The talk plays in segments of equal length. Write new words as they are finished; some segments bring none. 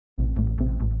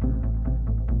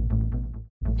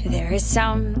There is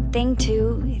something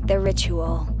to the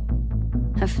ritual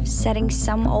of setting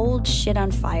some old shit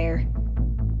on fire.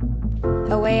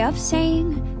 A way of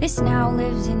saying this now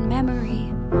lives in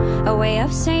memory. A way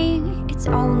of saying it's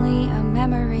only a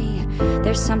memory.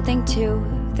 There's something to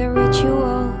the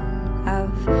ritual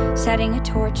of setting a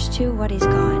torch to what is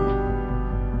gone.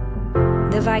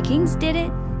 The Vikings did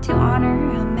it to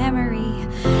honor a memory,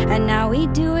 and now we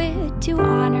do it to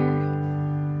honor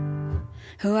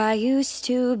who I used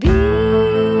to be.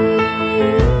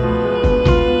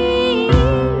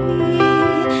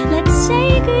 Let's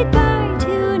say goodbye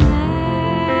to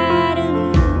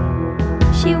Natalie.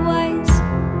 She was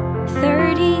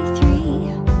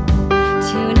 33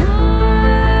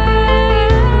 tonight.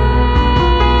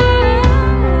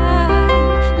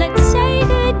 Let's say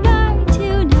goodbye to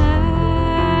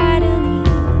Natalie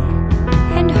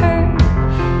and her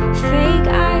fake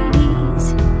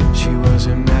IDs. She was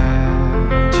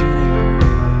imaginary,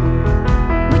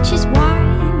 which is why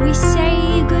we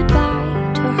say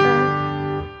goodbye to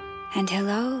her and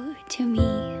hello to me.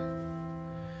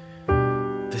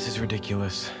 This is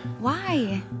ridiculous.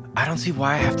 Why? I don't see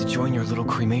why I have to join your little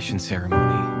cremation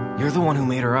ceremony. You're the one who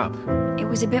made her up. It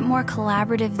was a bit more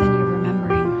collaborative than you're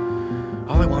remembering.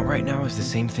 All I want right now is the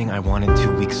same thing I wanted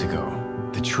 2 weeks ago.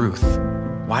 The truth.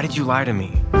 Why did you lie to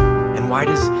me? And why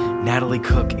does Natalie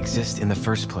Cook exist in the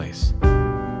first place?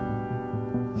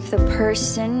 The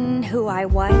person who I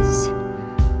was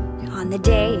on the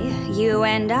day you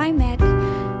and I met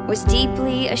was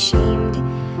deeply ashamed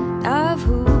of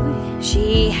who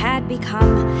she had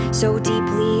become, so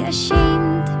deeply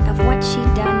ashamed of what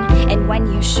she'd done. And when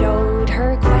you showed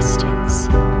her questions,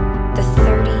 the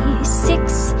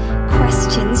 36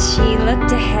 questions, she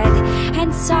looked ahead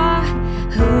and saw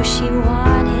who she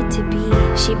wanted to be.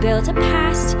 She built a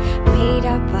past, made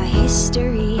up a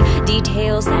history,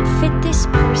 details that fit this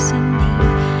person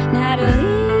named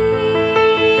Natalie.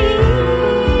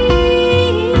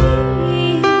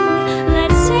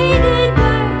 Let's say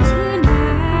goodbye to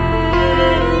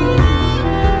Natalie.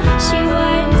 She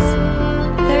was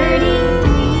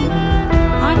 33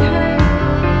 on her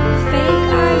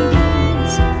fake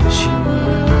IDs. She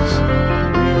was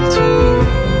real to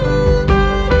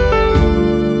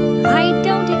me. I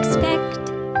don't expect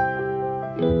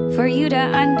for you to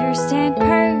understand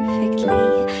perfectly.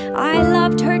 I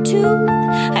loved her too,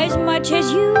 as much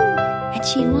as you, and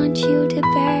she'd want you to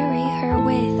bury her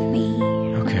with me.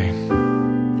 Okay,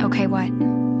 Okay, what?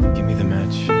 give me the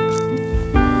match.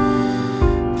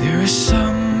 There is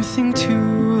something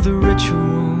to the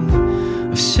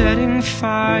ritual of setting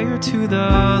fire to the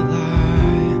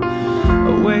lie.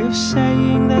 A way of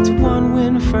saying that's one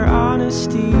win for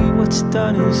honesty. What's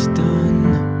done is done.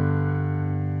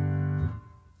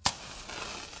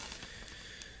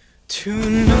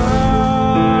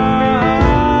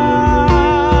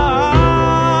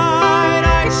 Tonight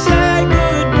I say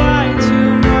goodbye to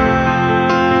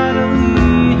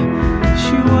Natalie.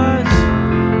 She was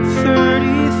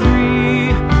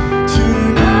 33.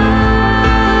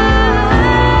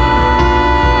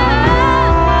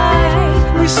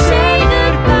 Tonight we say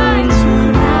goodbye to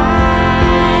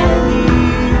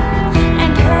Natalie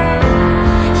And her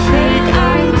fake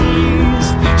IDs.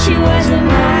 She was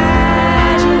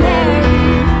imaginary.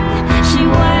 She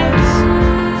was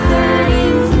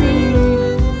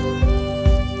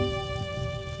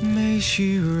 33. May she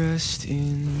rest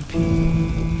in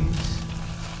peace.